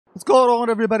What's going on,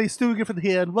 everybody? Stewie Griffin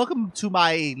here, and welcome to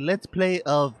my Let's Play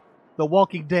of The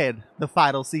Walking Dead, the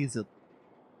final season.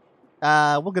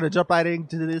 We're gonna jump right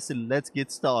into this and let's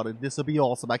get started. This will be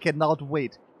awesome. I cannot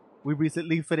wait. We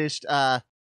recently finished,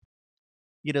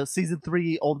 season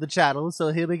 3 on the channel,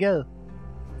 so here we go.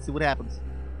 See what happens.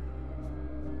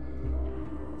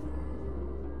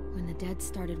 When the dead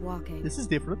started walking, This is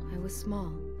different. I was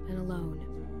small and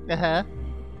alone. Uh-huh.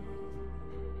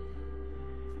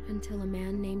 Until a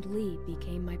man named Lee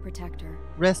became my protector.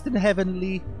 Rest in heaven,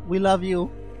 Lee. We love you.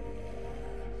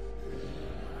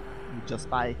 Just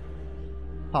by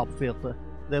pop filter.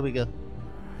 There we go.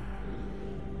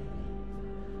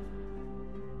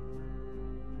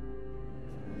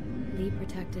 Lee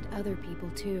protected other people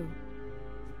too.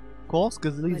 Of course,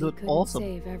 because Lee's but he awesome.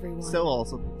 Save everyone. So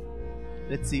awesome.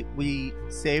 Let's see. We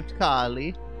saved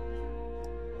Carly.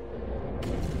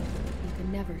 You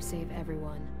can never save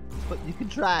everyone. But you can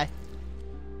try.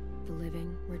 The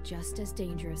living were just as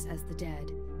dangerous as the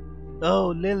dead.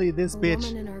 Oh, Lily, this bitch. A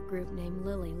woman in our group named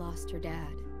Lily lost her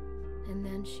dad. And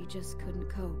then she just couldn't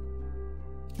cope.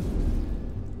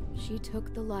 She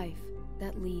took the life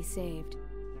that Lee saved.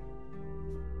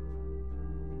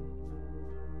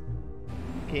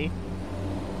 Okay.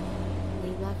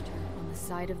 Lee left her on the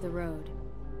side of the road.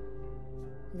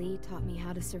 Lee taught me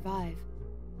how to survive.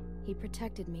 He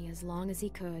protected me as long as he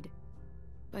could.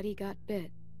 But he got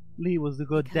bit. Lee was a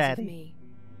good daddy. Of me.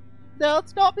 No,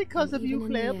 it's not because and of you,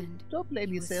 Clem. End, don't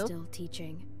blame yourself. Still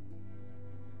teaching.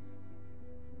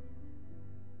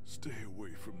 Stay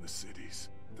away from the cities.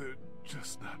 They're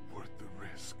just not worth the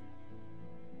risk.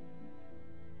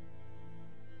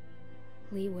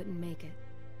 Lee wouldn't make it.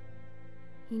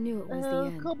 He knew it was the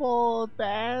end. Oh, come on,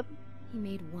 man. He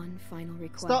made one final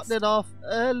request. Starting it off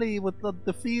early with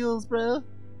the feels, bro.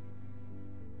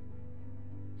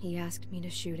 He asked me to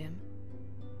shoot him.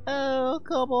 Oh,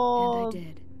 come on. And I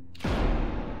did.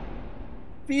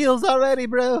 Feels already,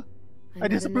 bro. I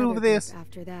disapprove of this.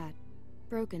 After that,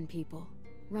 broken people,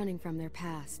 running from their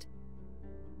past.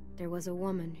 There was a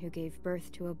woman who gave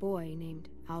birth to a boy named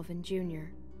Alvin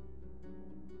Jr.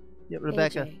 Yeah,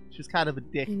 Rebecca. AJ, she was kind of a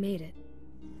dick. He made it.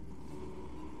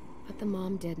 But the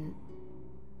mom didn't.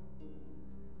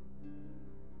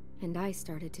 And I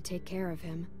started to take care of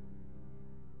him.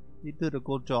 You did a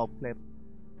good job, Clem.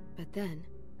 But then,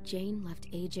 Jane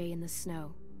left AJ in the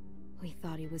snow. We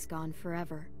thought he was gone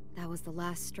forever. That was the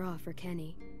last straw for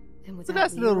Kenny. And it's a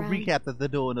nice little recap that they're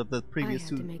doing of the previous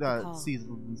two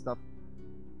seasons and stuff.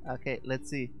 Okay, let's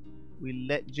see. We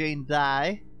let Jane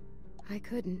die. I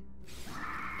couldn't.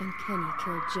 And Kenny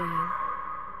killed Jane.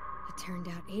 It turned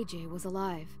out AJ was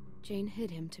alive. Jane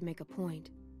hid him to make a point.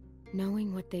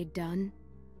 Knowing what they'd done,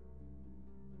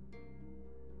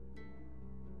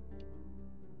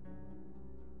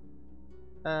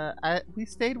 we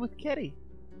stayed with Kenny.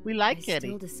 We like Kenny. I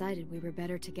still decided we were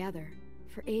better together,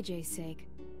 for AJ's sake.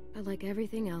 But like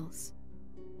everything else,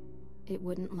 it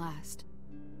wouldn't last.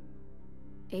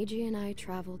 AJ and I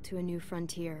traveled to a new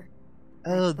frontier.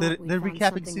 Oh, they're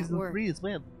recapping season 3 as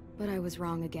well. But I was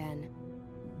wrong again.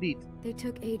 Neat. They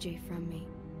took AJ from me.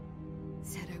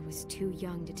 Said I was too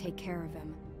young to take care of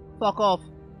him. Fuck off.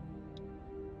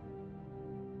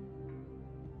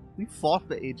 We fought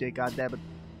for AJ, goddammit.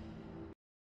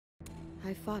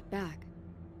 I fought back,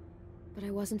 but I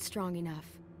wasn't strong enough.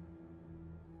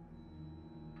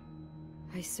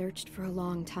 I searched for a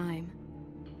long time.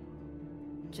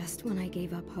 Just when I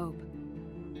gave up hope,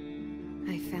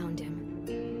 I found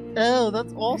him. Oh,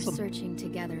 that's awesome. We're searching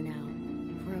together now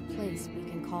for a place we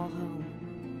can call home.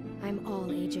 I'm all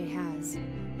AJ has.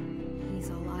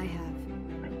 He's all I have,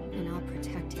 and I'll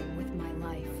protect him with my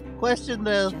life. Question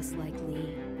though. Just like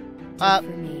Lee did for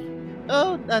me.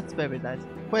 Oh, that's very nice.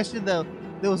 Question though,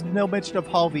 there was no mention of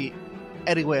Harvey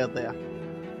anywhere there.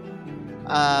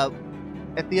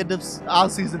 At the end of our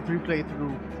season 3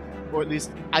 playthrough, or at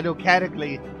least I know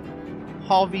categorically,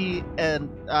 Harvey and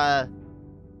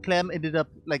Clem ended up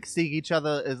like seeing each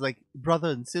other as like brother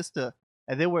and sister,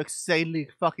 and they were insanely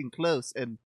fucking close.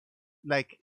 And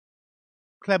like,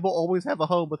 Clem will always have a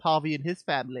home with Harvey and his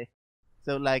family.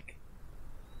 So like,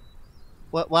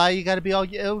 why you gotta be on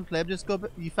your own, Clem? Just go.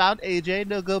 You found AJ.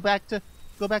 No, go back to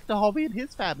Harvey and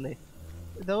his family.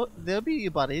 They'll be your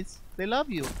buddies. They love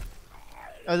you.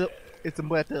 Oh, it's a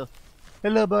Muerto.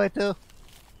 Hello, Muerto.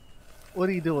 What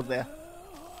are you doing there?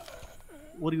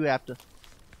 What are you after?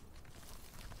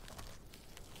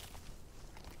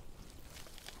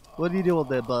 What are you doing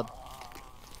there, bud?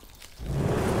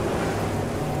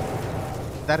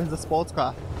 That is a sports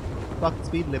car. Fucking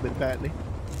speed limit, apparently.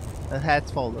 The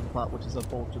hat's fallen apart, which is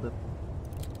unfortunate.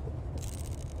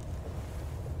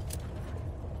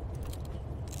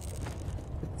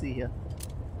 see here.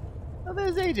 Oh,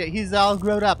 there's AJ. He's all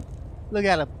grown up. Look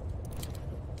at him.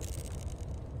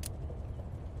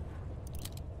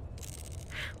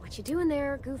 What you doing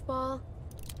there, goofball?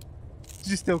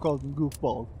 She still calls him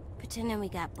goofball. Pretending we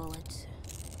got bullets.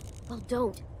 Well,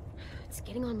 don't. It's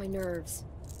getting on my nerves.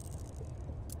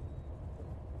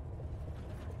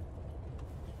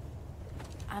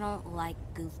 I don't like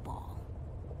goofball.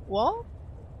 What?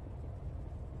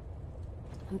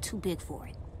 I'm too big for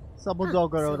it. Someone's all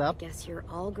grown so up. I guess you're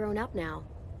all grown up now.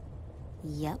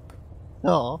 Yep.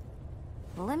 No.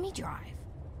 Well, let me drive.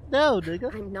 No,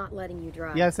 nigga. I'm not letting you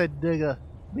drive. Yeah, I said nigga.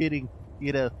 Meaning,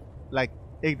 you know, like,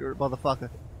 ignorant motherfucker.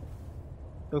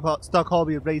 Stop calling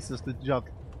me a racist and junk.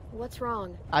 What's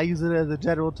wrong? I use it as a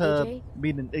general term, AJ?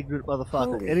 meaning ignorant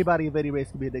motherfucker. Hungry. Anybody of any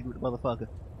race can be an ignorant motherfucker.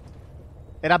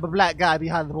 And I'm a black guy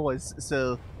behind the voice,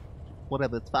 so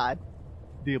whatever, it's fine.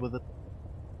 Deal with it.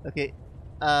 Okay,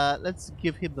 let's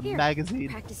give him the Here, magazine.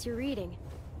 practice your reading.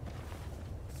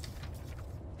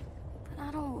 But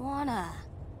I don't wanna.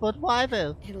 But why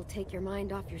though? It'll take your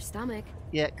mind off your stomach.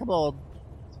 Yeah, come on.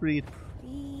 Let's read.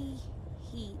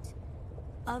 Preheat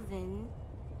oven.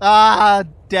 Ah,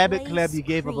 damn it, Place Clem, you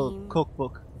gave him a cream.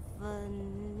 cookbook.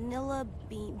 Vanilla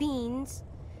beans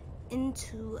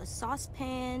into a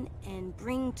saucepan and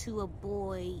bring to a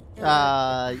boil. You're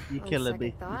On killing second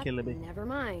me. You're thought, killing me. Never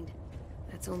mind.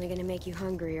 That's only gonna make you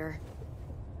hungrier.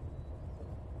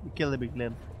 You're killing me,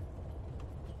 Clem.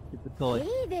 Get the toy.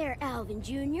 Hey there, Alvin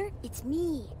Jr. It's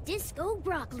me, Disco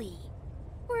Broccoli.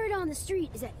 Word on the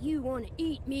street is that you want to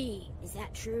eat me. Is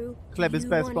that true? Clem is Do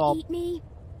best you Bob. want to eat me?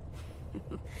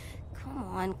 Come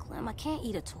on, Clem. I can't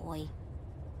eat a toy.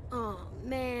 Oh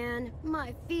man,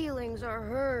 my feelings are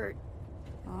hurt.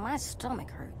 Well, my stomach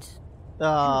hurts.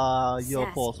 Your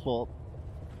Sassy. false fault.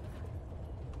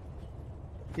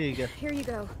 Here you go. Here you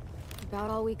go. About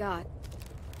all we got.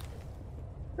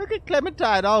 Look at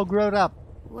Clementine, all grown up.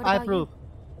 What I about approve.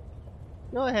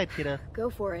 Go ahead, kiddo. Go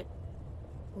for it.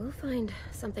 We'll find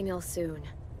something else soon. you?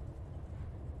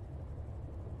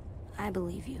 I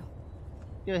believe you.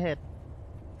 Go ahead.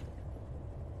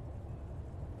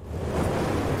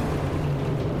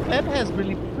 Clem has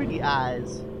really pretty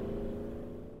eyes.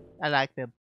 I like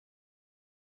them.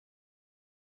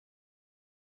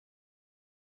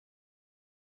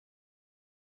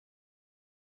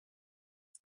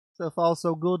 So far,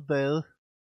 so good, though.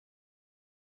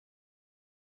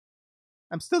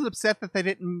 I'm still upset that they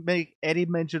didn't make any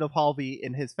mention of Harvey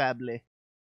and his family.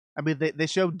 I mean, they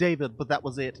showed David, but that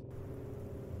was it.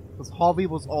 Because Harvey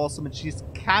was awesome, and she's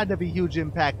kind of a huge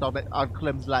impact on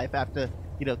Clem's life after,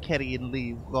 you know, Kenny and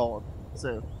Lee gone.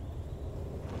 So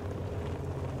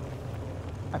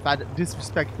I find it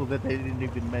disrespectful that they didn't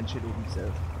even mention him.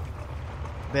 So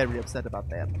very upset about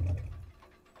that.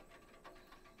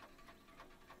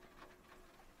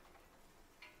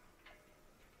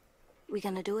 We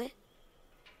gonna do it?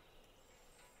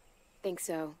 Think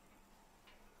so.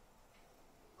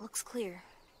 Looks clear.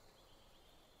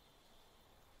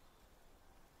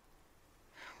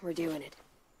 We're doing it.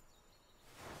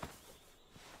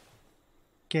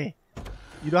 Okay,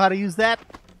 you know how to use that?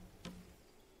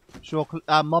 Sure,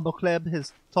 Mama Clem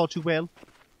has taught you well.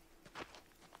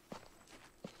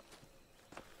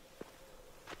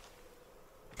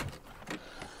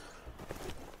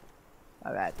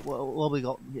 Alright, what we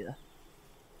got here?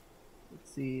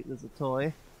 Let's see, there's a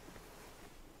toy.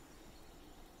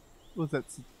 Was that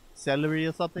celery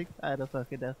or something? I don't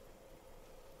fucking know.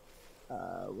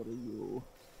 What are you?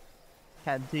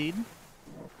 Canteen?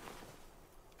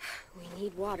 We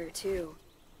need water, too.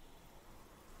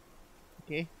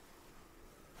 Okay.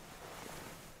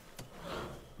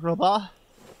 Rubber? I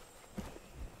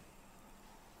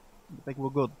think we're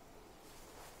good.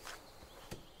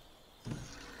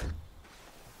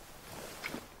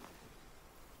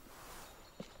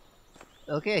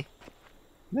 Okay.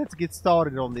 Let's get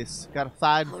started on this. Gotta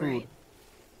find All food. right.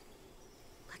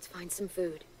 Let's find some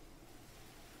food.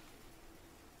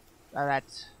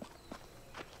 Alright.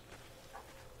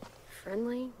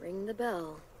 Friendly, ring the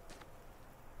bell.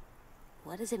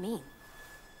 What does it mean?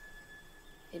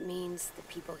 It means the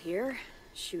people here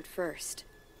shoot first.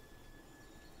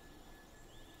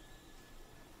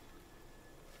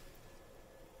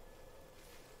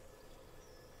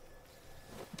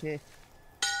 Okay.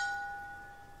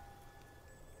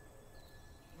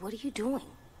 What are you doing?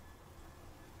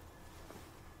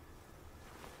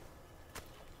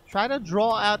 Try to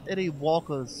draw out any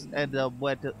walkers and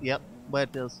muertos. Yep,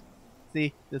 muertos.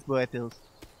 See, there's muertos.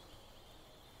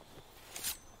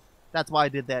 That's why I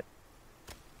did that.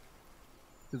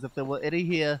 Because if there were any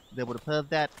here, they would have heard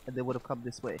that and they would have come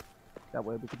this way. That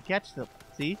way we can catch them.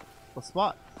 See? We're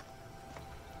smart.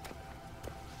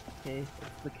 Okay,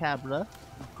 it's the camera.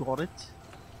 Got it.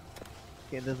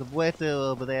 Okay, there's a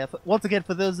Muerto over there. Once again,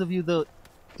 for those of you that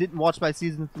didn't watch my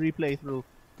season 3 playthrough,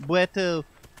 Muerto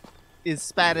is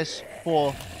Spanish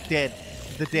for dead.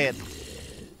 The dead.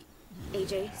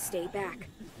 AJ, stay back.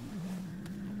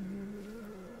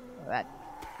 Alright.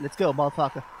 Let's go,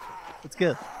 motherfucker. Let's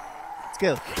go. Let's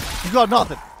go. You got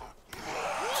nothing.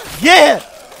 Yeah!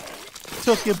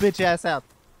 Took your bitch ass out.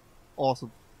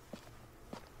 Awesome.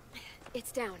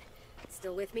 It's down.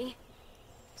 Still with me?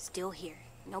 Still here.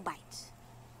 No bites.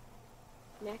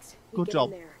 Next, we Good get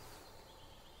job. in there.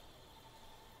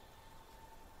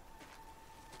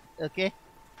 Okay.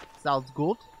 Sounds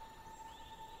good.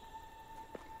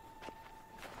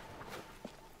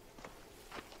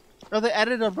 Oh, they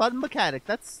added a run mechanic.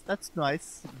 That's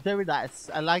nice. Very nice.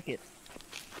 I like it.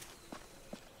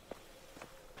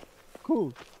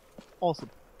 Cool. Awesome.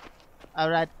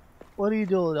 Alright. What are you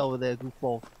doing over there,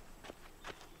 goofball?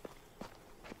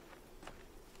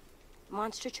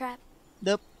 Monster trap?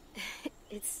 Nope.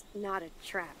 It's not a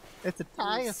trap. It's a You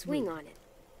tire swing on it.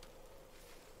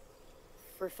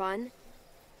 For fun?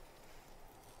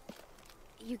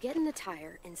 You get in the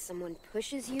tire and someone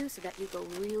pushes you so that you go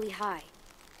really high.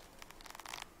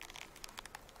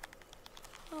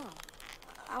 Oh,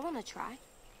 I want to try.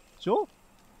 Sure.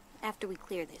 After we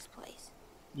clear this place.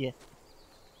 Yeah.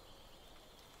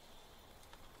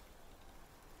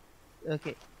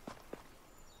 Okay.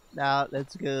 Now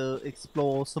let's go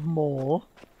explore some more.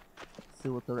 See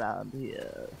what's around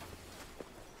here.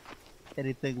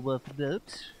 Anything worth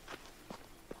note?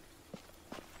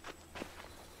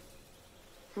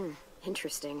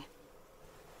 Interesting.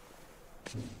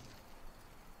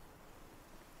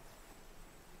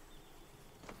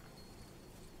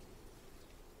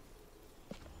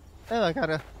 Oh, I got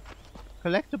a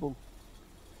collectible.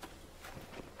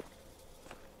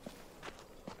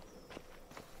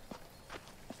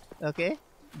 Okay,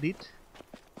 neat.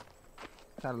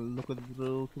 Kind of looking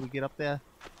through. Can we get up there?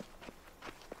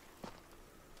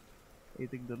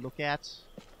 Anything to look at?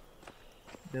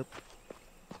 Nope.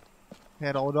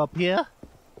 Head on up here.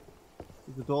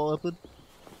 Is the door open?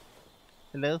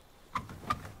 Hello? We'll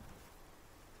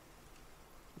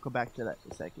come back to that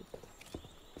in a second.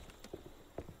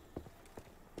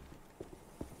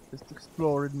 Just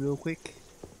exploring real quick.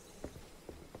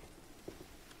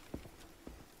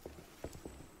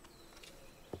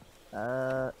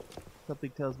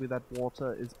 Something tells me that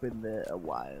water has been there a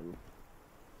while.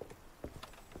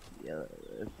 Yeah,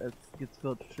 it gets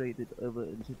filtrated over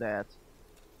into that.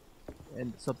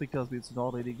 And something tells me it's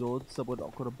not any good, so we're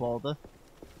not gonna bother.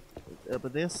 Let's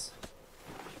open this.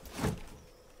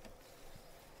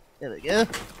 There we go.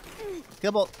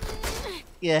 Come on.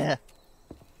 Yeah.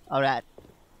 Alright.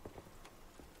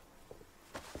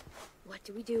 What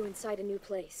do we do inside a new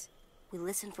place? We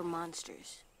listen for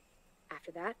monsters.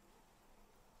 After that?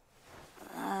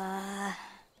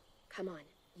 Come on,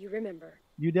 you remember.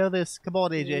 You know this. Come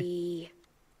on, AJ.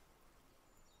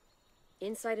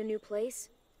 Inside a new place?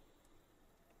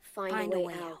 Find a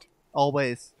way out.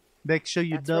 Always. Make sure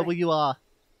you That's know right. where you are.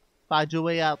 Find your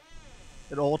way out.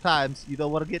 At all times. You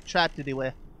don't want to get trapped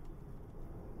anywhere.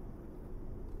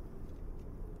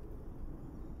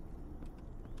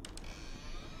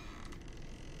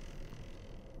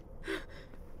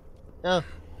 Oh.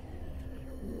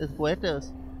 It's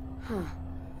Muertos.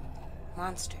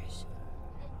 Monsters.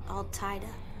 All tied up.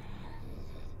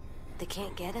 They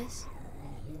can't get us?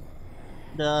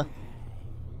 Duh.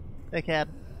 They can.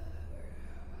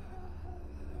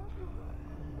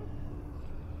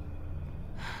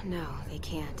 No, they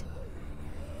can't.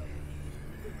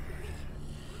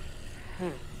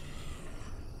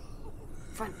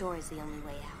 Front door is the only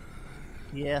way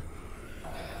out. Yeah.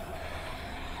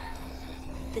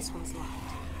 This one's locked.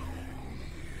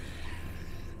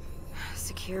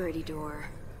 Security door.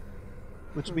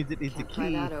 Which means it needs a Can't pry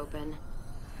key. that open.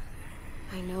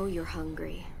 I know you're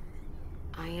hungry.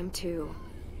 I am too.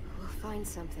 We'll find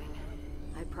something.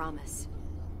 I promise.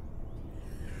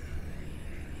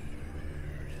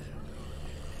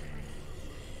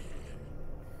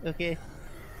 Okay.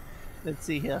 Let's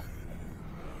see here.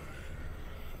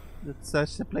 Let's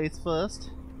search the place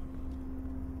first.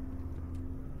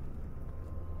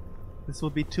 This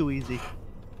would be too easy.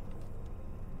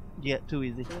 Yeah, too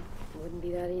easy. It wouldn't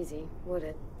be that easy, would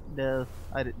it? No,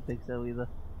 I didn't think so either.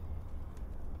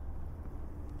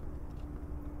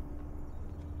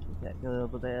 Okay, go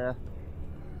over there.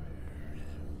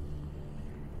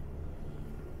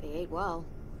 They ate well.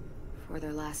 For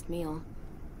their last meal.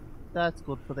 That's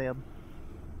good for them.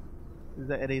 Is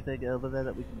there anything over there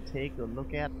that we can take or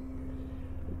look at?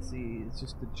 Let's see, it's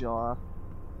just a jar.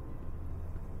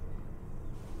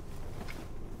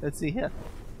 Let's see here.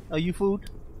 Are you food?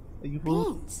 Are you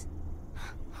food? Beans.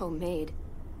 Homemade.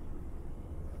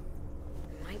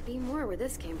 Might be more where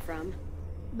this came from.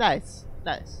 Nice,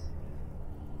 nice.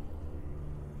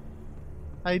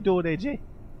 How you doing, AJ?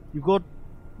 You good?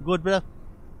 You good, bro?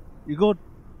 You good?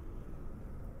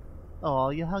 Oh,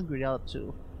 you're hungry out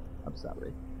too. I'm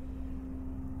sorry.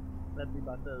 Let me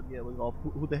not know. Yeah, we go.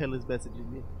 Who the hell is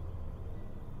messaging me?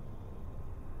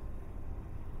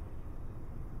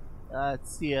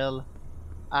 CL.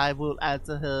 I will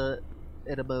answer her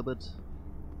in a moment.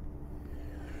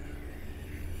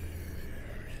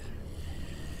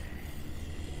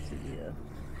 Let's see here.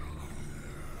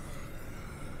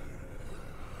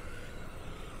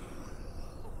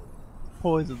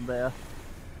 Poison there.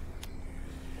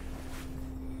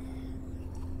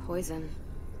 Poison.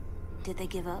 Did they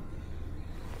give up?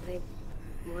 They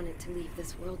wanted to leave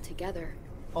this world together.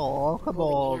 Oh, come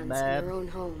holding on, hands in their man. own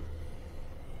home.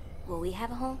 Will we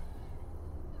have a home?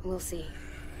 We'll see.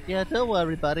 Yeah, don't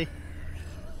worry, buddy.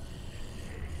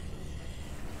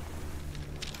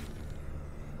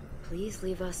 Please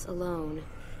leave us alone.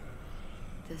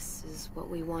 This is what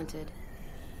we wanted.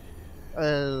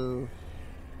 Oh.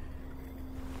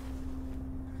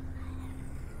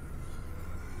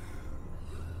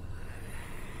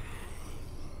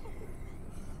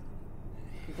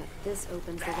 But this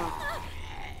opens the lock.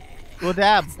 Well,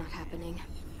 damn. It's not happening.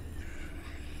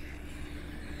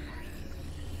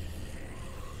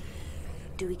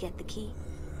 Do we get the key?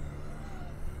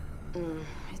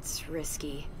 It's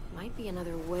risky. Might be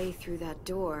another way through that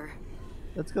door.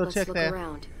 Let's go Let's check look that.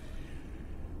 around.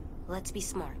 Let's be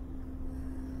smart.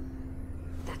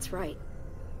 That's right.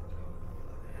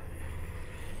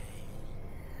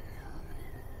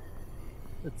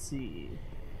 Let's see.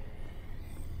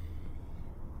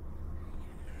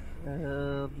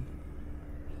 Where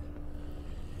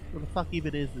the fuck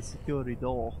even is the security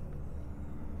door?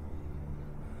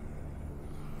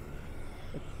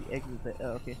 That's the exit there. Oh,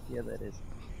 okay, yeah, that is.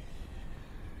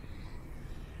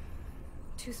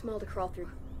 Too small to crawl through.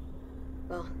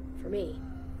 Well, for me.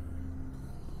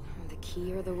 The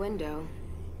key or the window.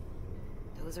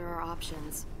 Those are our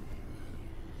options.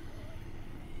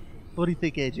 What do you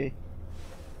think, AJ?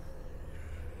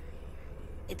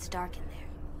 It's dark in there.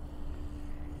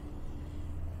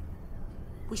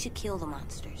 We should kill the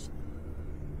monsters.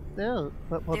 No,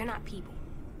 but They're not people.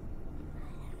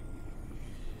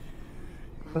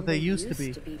 but they used to be.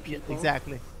 Yeah, people.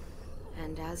 exactly.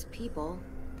 And as people,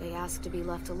 they ask to be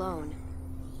left alone.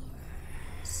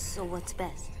 So what's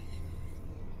best?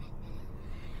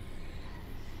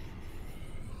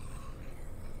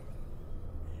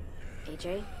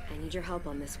 AJ, I need your help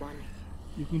on this one.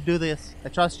 You can do this. I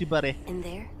trust you, buddy. In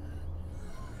there?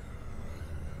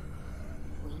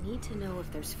 We need to know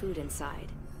if there's food inside.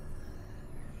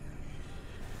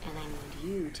 And I need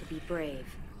you to be brave.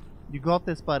 You got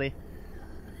this, buddy.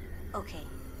 Okay,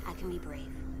 I can be brave.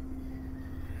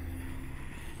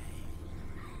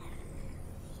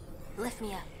 Lift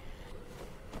me up.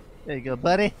 There you go,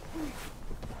 buddy.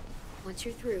 Once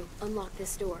you're through, unlock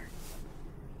this door.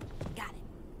 Got it.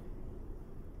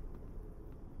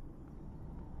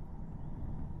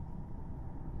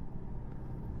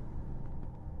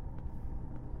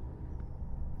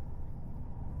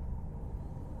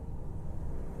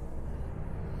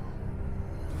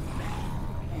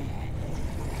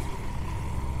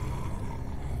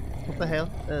 What the hell?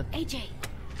 AJ!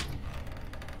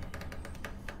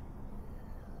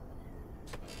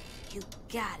 You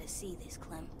gotta see this,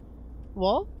 Clem.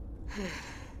 What?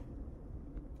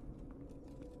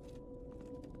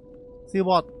 See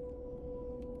what?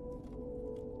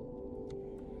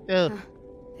 Oh,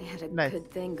 They had a Nice.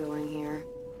 good thing going here.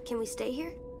 Can we stay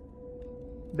here?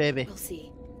 baby. We'll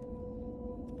see.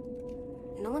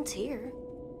 No one's here.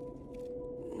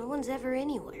 No one's ever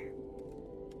anywhere.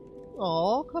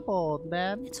 Oh, come on,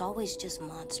 man. It's always just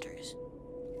monsters.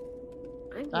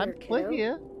 I'm here, We're kiddo.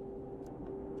 here.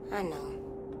 I know.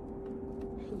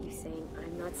 You saying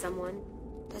I'm not someone?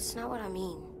 That's not what I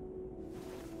mean.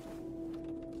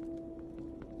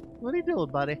 What are you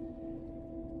doing, buddy?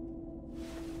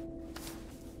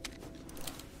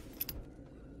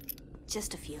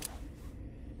 Just a few.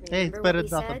 Hey, it's Remember better what we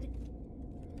than nothing. said?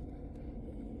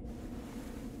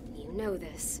 You know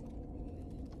this.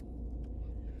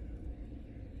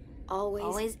 Always.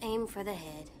 Always aim for the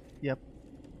head. Yep.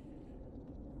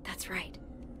 That's right.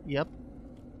 Yep.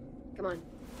 Come on,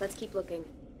 let's keep looking.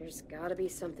 There's gotta be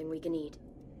something we can eat.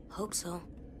 Hope so.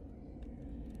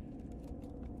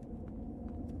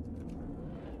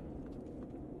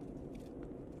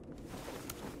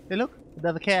 Hey, look,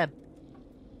 another can.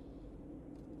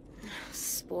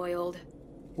 Spoiled.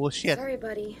 Oh shit. Sorry,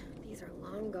 buddy. These are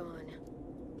long gone.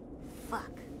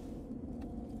 Fuck.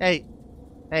 Hey.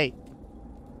 Hey.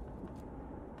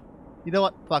 You know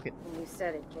what? Fuck it. You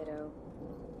said it, kiddo.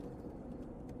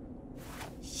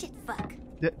 Shit, fuck.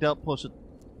 Don't push it.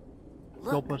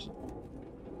 Look. Don't push it.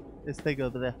 This thing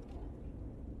over there.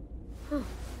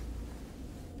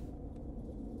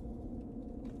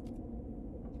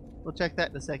 We'll check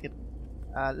that in a second.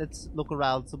 Let's look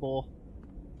around some more.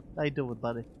 How you doing,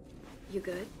 buddy? You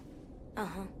good?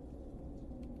 Uh-huh.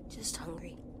 Just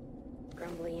hungry.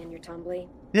 Grumbly in your tumbly?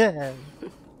 Yeah.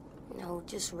 No,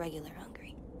 just regular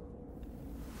hungry.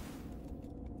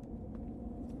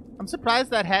 I'm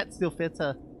surprised that hat still fits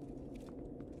her.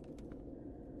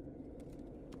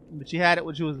 But she had it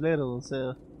when she was little,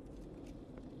 so...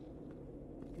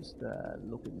 Just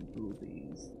looking through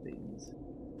these things.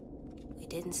 We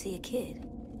didn't see a kid.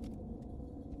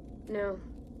 No.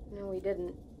 No, we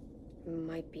didn't.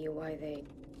 Might be why they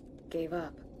gave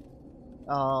up.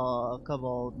 Oh, come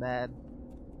on, man.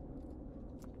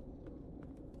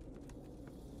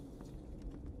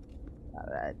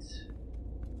 Alright.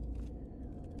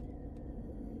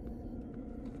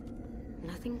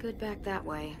 Nothing good back that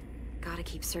way. Gotta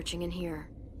keep searching in here.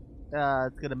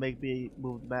 It's gonna make me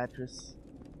move the mattress.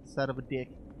 Son of a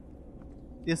dick.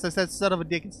 Yes, I said son of a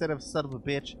dick instead of son of a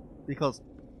bitch. Because,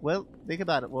 well, think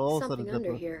about it. We're all sons of Something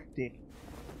under a here. dick.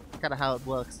 Kinda how it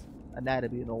works.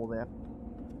 Anatomy and all that.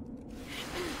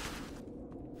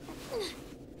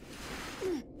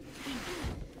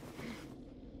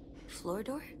 Floor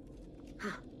door?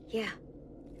 Huh, yeah.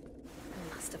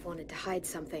 I must have wanted to hide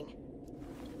something.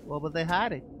 What were they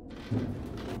hiding?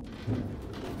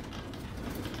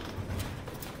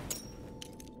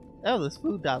 Oh, there's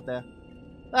food down there.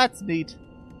 That's neat.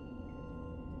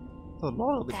 That's a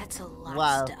lot of it. That's a lot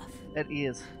Wow, of stuff. it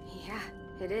is. Yeah,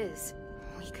 it is.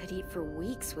 We could eat for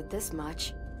weeks with this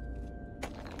much.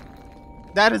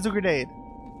 That is a grenade.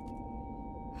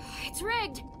 It's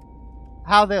rigged!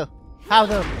 How though? How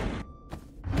though?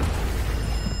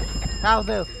 How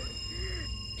though?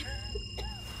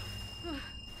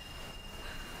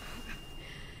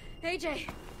 AJ!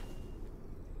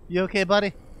 You okay,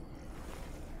 buddy?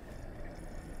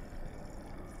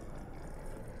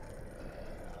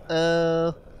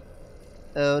 Oh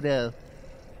no.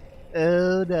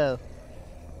 Oh no.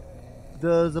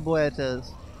 Those are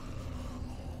Muertos.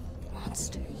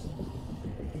 Monsters.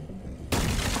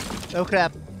 Oh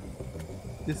crap.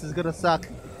 This is gonna suck.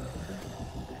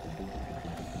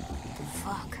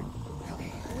 Fuck.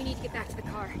 Okay, we need to get back to the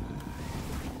car.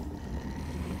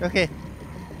 Okay.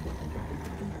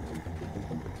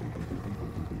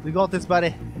 We got this,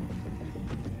 buddy.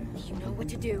 You know what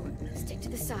to do. Stick to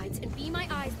the sides and be my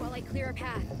eyes while I clear a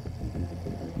path.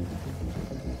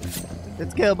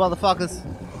 Let's go, motherfuckers.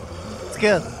 Let's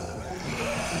go.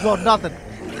 You got nothing.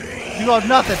 You got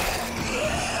nothing.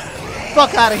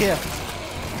 Fuck out of here.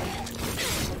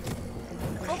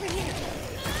 Over here!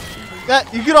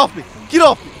 You get off me. Get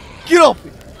off me. Get off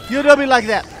me. You don't me like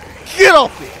that. Get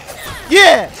off me.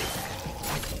 Yeah.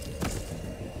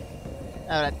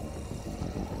 Alright.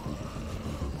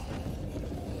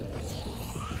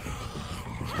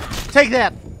 Take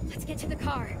that. Let's get to the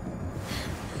car.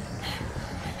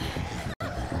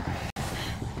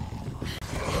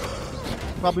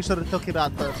 Probably should have took him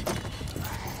out first.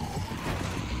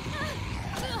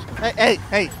 Hey,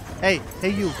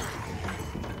 you.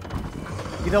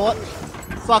 You know what?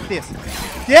 Fuck this.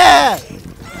 Yeah!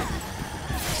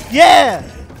 Yeah!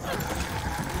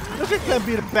 Look at Clem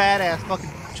being a badass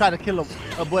fucking trying to kill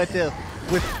a Muerto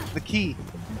with the key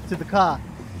to the car.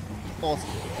 Awesome.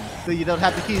 So you don't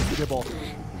have the keys anymore.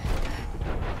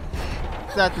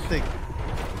 That's the thing.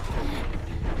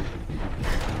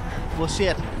 Well,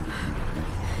 shit.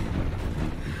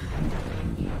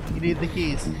 You need the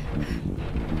keys.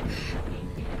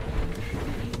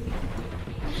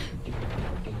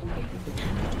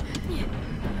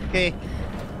 Okay.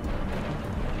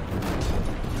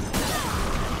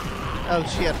 Oh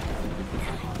shit.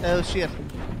 Oh shit.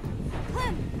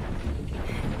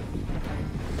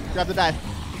 Grab the knife.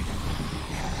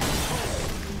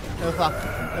 Oh fuck.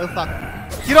 Oh fuck.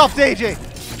 Get off,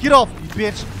 AJ! Get off, you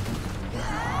bitch!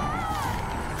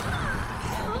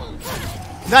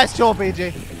 Nice job,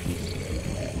 AJ.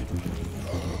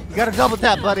 You gotta double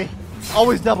tap, buddy.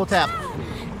 Always double tap.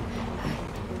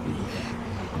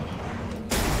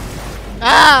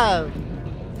 Ah!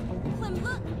 Clem,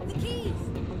 look! The keys!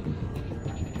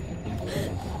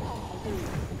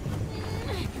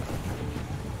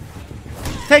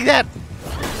 Take that!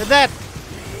 And that!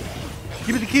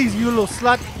 Give me the keys, you little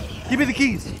slut! Give me the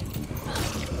keys!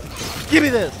 Give me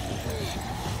this!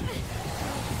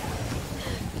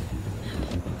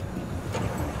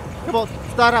 Come on.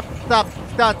 Start up.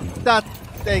 Start.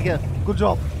 There you go. Good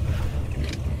job.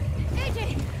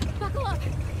 AJ, buckle up.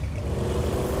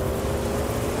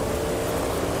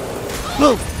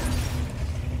 Boom.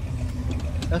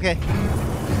 Okay.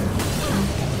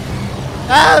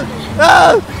 Ah!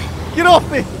 Get off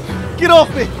me! Get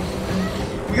off me!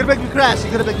 You're gonna make me crash.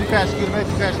 You're gonna make me crash.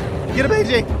 Get him,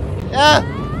 AJ.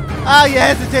 Ah, you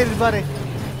hesitated, buddy.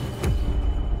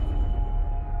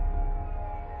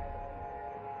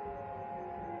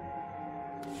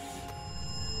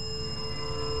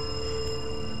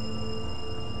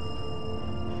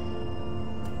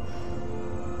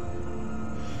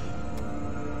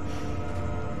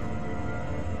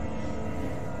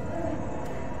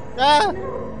 Ah!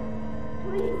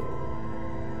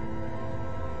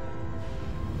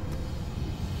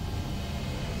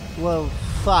 Whoa,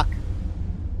 fuck.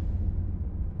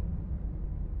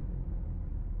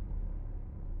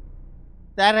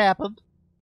 That happened.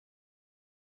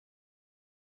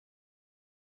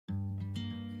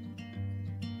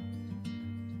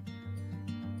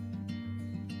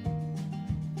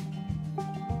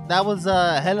 That was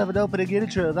a hell of an opening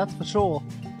intro, that's for sure.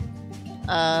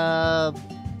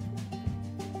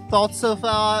 Thoughts so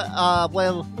far?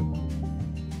 Well,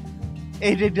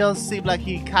 AJ does seem like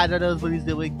he kind of knows what he's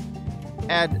doing.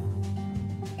 And,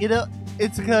 you know,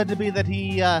 it's occurred to me that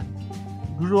he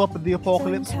grew up in the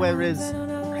apocalypse, whereas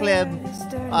Clem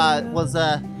was,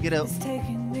 you know,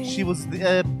 she was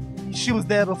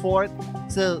there before it.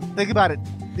 So, think about it.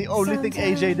 The only thing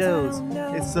AJ knows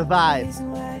is survive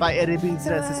by any means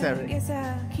necessary.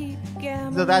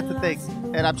 So that's the thing.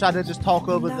 And I'm trying to just talk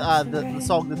over the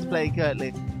song that's playing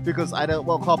currently because I don't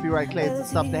want copyright claims and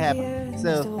stuff to happen.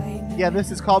 So, yeah,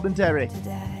 this is commentary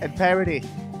and parody.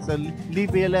 So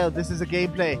leave me alone. This is a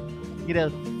gameplay. You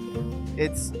know,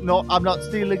 it's not. I'm not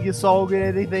stealing your song or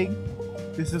anything.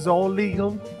 This is all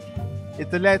legal.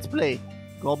 It's a let's play.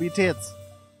 Call me tits.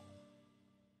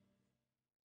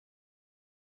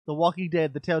 The Walking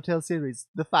Dead, the Telltale series,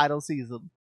 the final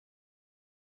season.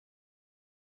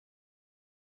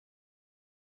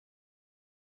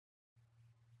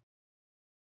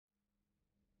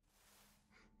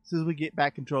 As soon as we get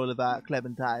back control of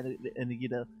Clementine and you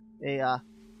know,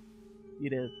 you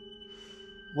know,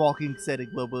 walking setting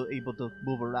where we're able to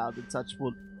move around and such,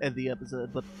 we'll end the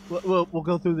episode. But we'll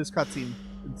go through this cutscene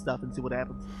and stuff and see what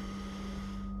happens.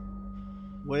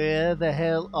 Where the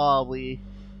hell are we?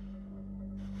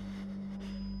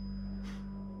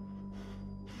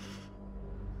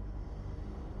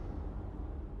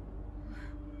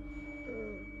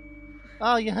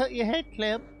 Oh, you hurt your head,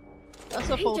 Clem. That's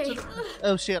unfortunate.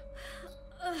 Oh shit.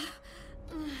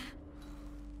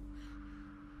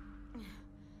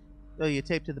 Oh, you're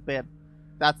taped to the bed.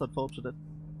 That's unfortunate.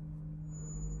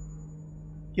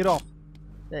 Get off.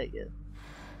 There you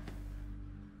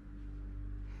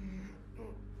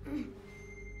go.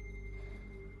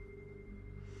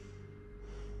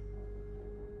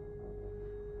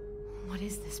 What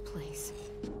is this place?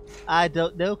 I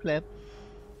don't know, Clem.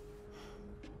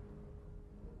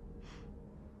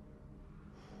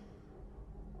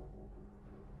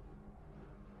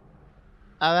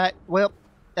 Alright, well,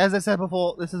 as I said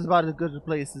before, this is about as good a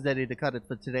place as any to cut it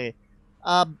for today.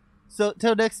 So,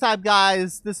 till next time,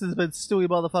 guys, this has been Stewie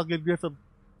motherfucking Griffin.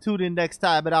 Tune in next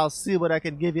time, and I'll see what I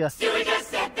can give you. Stewie just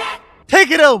said that! Take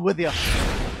it home with you!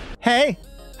 Hey,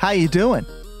 how you doing?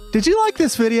 Did you like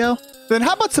this video? Then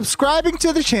how about subscribing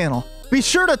to the channel? Be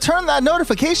sure to turn that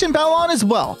notification bell on as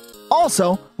well.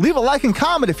 Also, leave a like and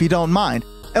comment if you don't mind.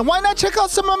 And why not check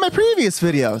out some of my previous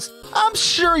videos? I'm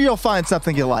sure you'll find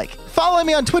something you like. Follow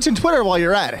me on Twitch and Twitter while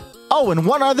you're at it. Oh, and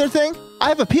one other thing, I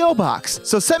have a P.O. box,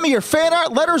 so send me your fan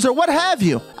art, letters, or what have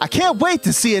you. I can't wait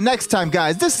to see you next time,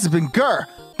 guys. This has been Gur.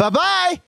 Bye-bye!